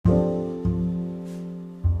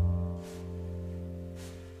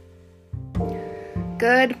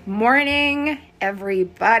Good morning,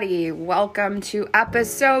 everybody. Welcome to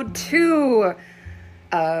episode 2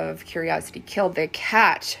 of Curiosity Killed the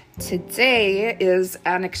Cat. Today is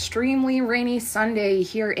an extremely rainy Sunday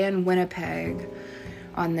here in Winnipeg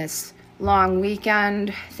on this long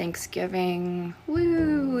weekend, Thanksgiving.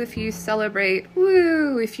 Woo, if you celebrate.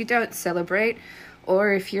 Woo, if you don't celebrate.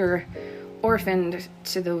 Or if you're orphaned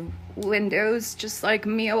to the windows, just like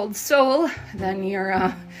me, old soul, then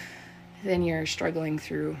you're struggling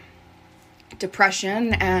through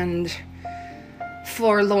depression and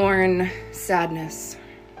forlorn sadness.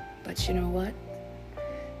 But you know what?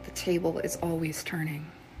 The table is always turning.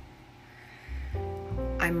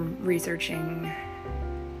 I'm researching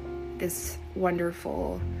this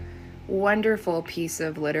wonderful, wonderful piece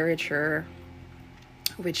of literature,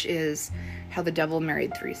 which is How the Devil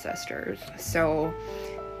Married Three Sisters. So,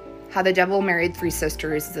 How the Devil Married Three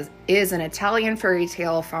Sisters is an Italian fairy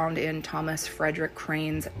tale found in Thomas Frederick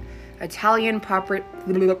Crane's Italian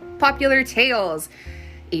Popular Tales,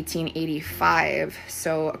 1885.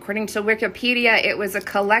 So, according to Wikipedia, it was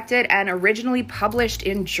collected and originally published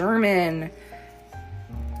in German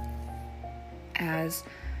as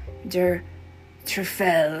Der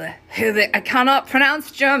Teufel. I cannot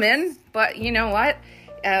pronounce German, but you know what?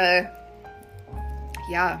 The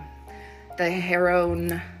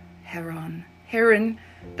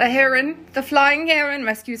flying heron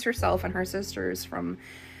rescues herself and her sisters from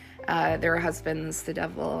their husbands, the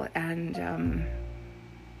devil, and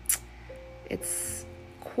it's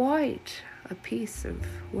quite a piece of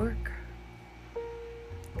work.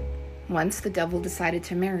 Once the devil decided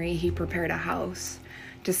to marry, he prepared a house,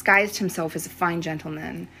 disguised himself as a fine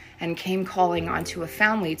gentleman, and came calling onto a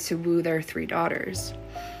family to woo their 3 daughters.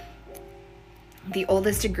 The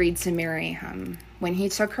oldest agreed to marry him. When he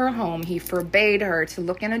took her home, he forbade her to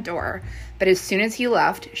look in a door, but as soon as he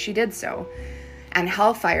left, she did so, and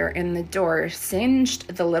hellfire in the door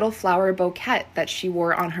singed the little flower bouquet that she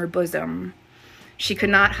wore on her bosom. She could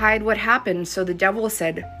not hide what happened, so the devil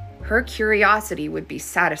said her curiosity would be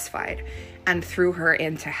satisfied, and threw her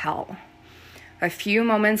into hell. A few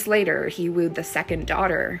moments later, he wooed the second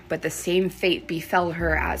daughter, but the same fate befell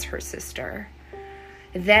her as her sister.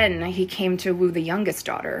 Then he came to woo the youngest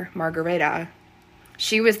daughter, Margareta.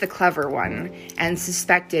 She was the clever one and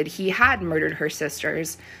suspected he had murdered her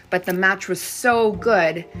sisters, but the match was so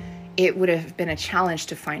good, it would have been a challenge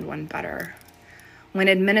to find one better. When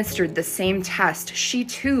administered the same test, she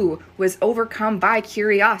too was overcome by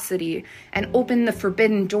curiosity and opened the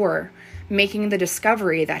forbidden door, making the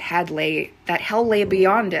discovery that hell lay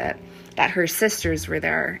beyond it, that her sisters were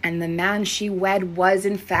there, and the man she wed was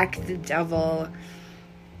in fact the devil.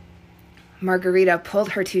 Margarita pulled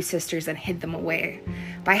her 2 sisters and hid them away.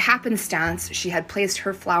 By happenstance, she had placed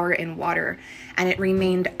her flower in water, and it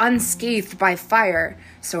remained unscathed by fire,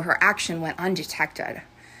 so her action went undetected.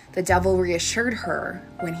 The devil reassured her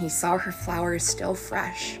when he saw her flowers still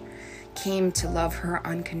fresh, came to love her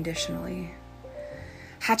unconditionally.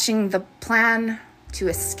 Hatching the plan to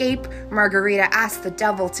escape, Margarita asked the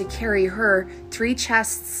devil to carry her 3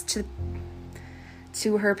 chests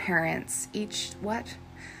to her parents.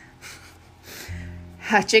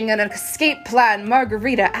 Hatching an escape plan,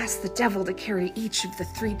 Margarita asked the devil to carry each of the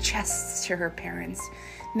 3 chests to her parents,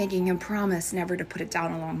 making him promise never to put it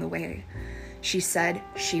down along the way. She said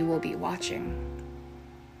she will be watching.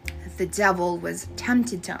 The devil was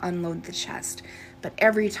tempted to unload the chest, but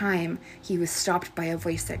every time he was stopped by a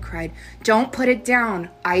voice that cried, "Don't put it down,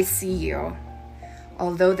 I see you."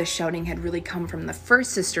 Although the shouting had really come from the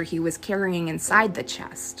first sister he was carrying inside the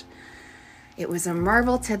chest. It was a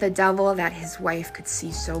marvel to the devil that his wife could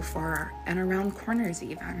see so far, and around corners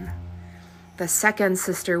even. The second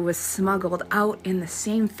sister was smuggled out in the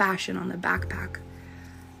same fashion on the back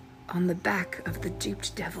of the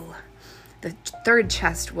duped devil. The 3rd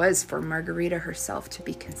chest was for Margarita herself to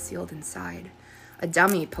be concealed inside. A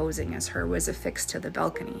dummy posing as her was affixed to the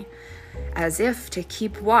balcony, as if to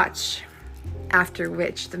keep watch, after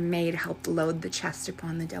which the maid helped load the chest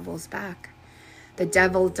upon the devil's back. The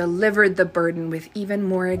devil delivered the burden with even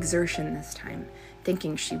more exertion this time,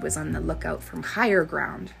 thinking she was on the lookout from higher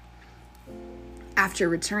ground. After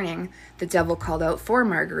returning, the devil called out for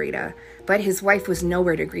Margarita, but his wife was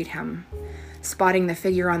nowhere to greet him. Spotting the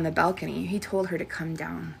figure on the balcony, he told her to come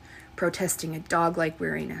down, protesting a dog-like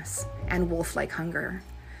weariness and wolf-like hunger.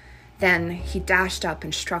 Then he dashed up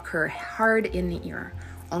and struck her hard in the ear,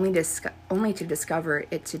 only to discover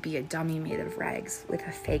it to be a dummy made of rags with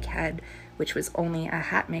a fake head, which was only a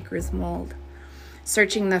hat maker's mold.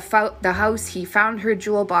 Searching the house, he found her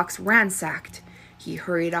jewel box ransacked. He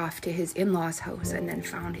hurried off to his in-laws' house and then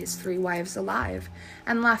found his 3 wives alive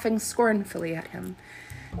and laughing scornfully at him.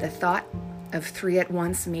 The thought of 3 at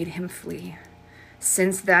once made him flee.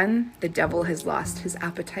 Since then, the devil has lost his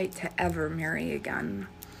appetite to ever marry again.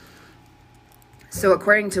 So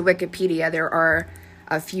according to Wikipedia, there are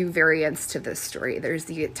a few variants to this story. There's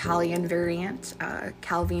the Italian variant,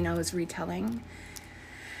 Calvino's retelling.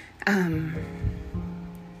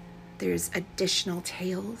 There's additional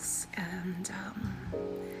tales, and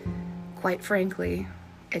quite frankly,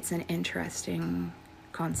 it's an interesting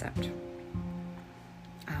concept.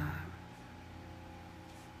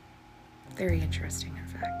 Very interesting, in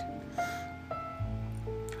fact.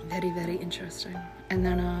 Very, very interesting. And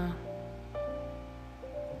then,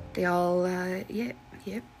 they all, yep,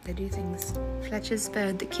 they do things. Fletcher's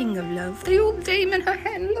bird, the king of love, the old dame in her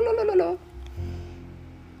hand, la la la la.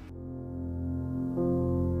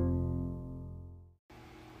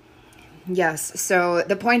 Yes, so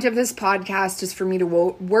the point of this podcast is for me to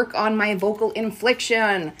work on my vocal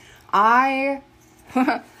inflection. I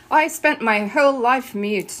spent my whole life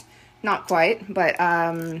mute. Not quite, but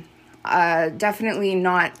definitely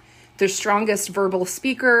not the strongest verbal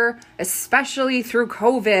speaker, especially through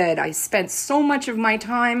COVID. I spent so much of my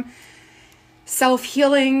time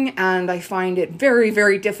self-healing, and I find it very,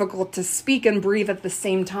 very difficult to speak and breathe at the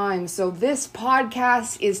same time. So this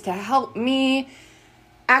podcast is to help me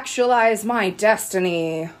actualize my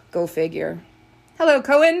destiny. Go figure. Hello,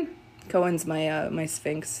 Cohen. Cohen's my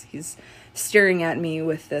Sphinx. He's staring at me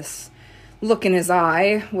with this look in his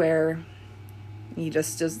eye where he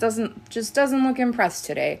just doesn't look impressed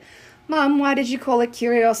today. Mom, why did you call it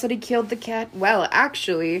Curiosity Killed the Cat? Well,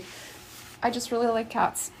 actually, I just really like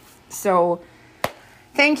cats. So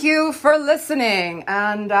thank you for listening,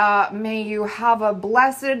 and may you have a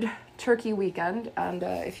blessed turkey weekend. And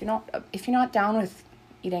if you're not down with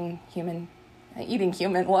eating animals,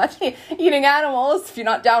 if you're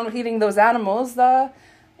not down with eating those animals,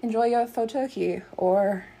 enjoy your faux turkey,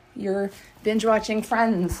 or you're binge watching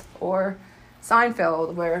Friends or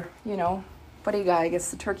Seinfeld, where, buddy guy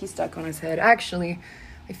gets the turkey stuck on his head. Actually,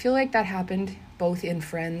 I feel like that happened both in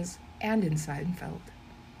Friends and in Seinfeld.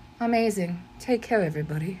 Amazing. Take care,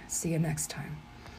 everybody. See you next time.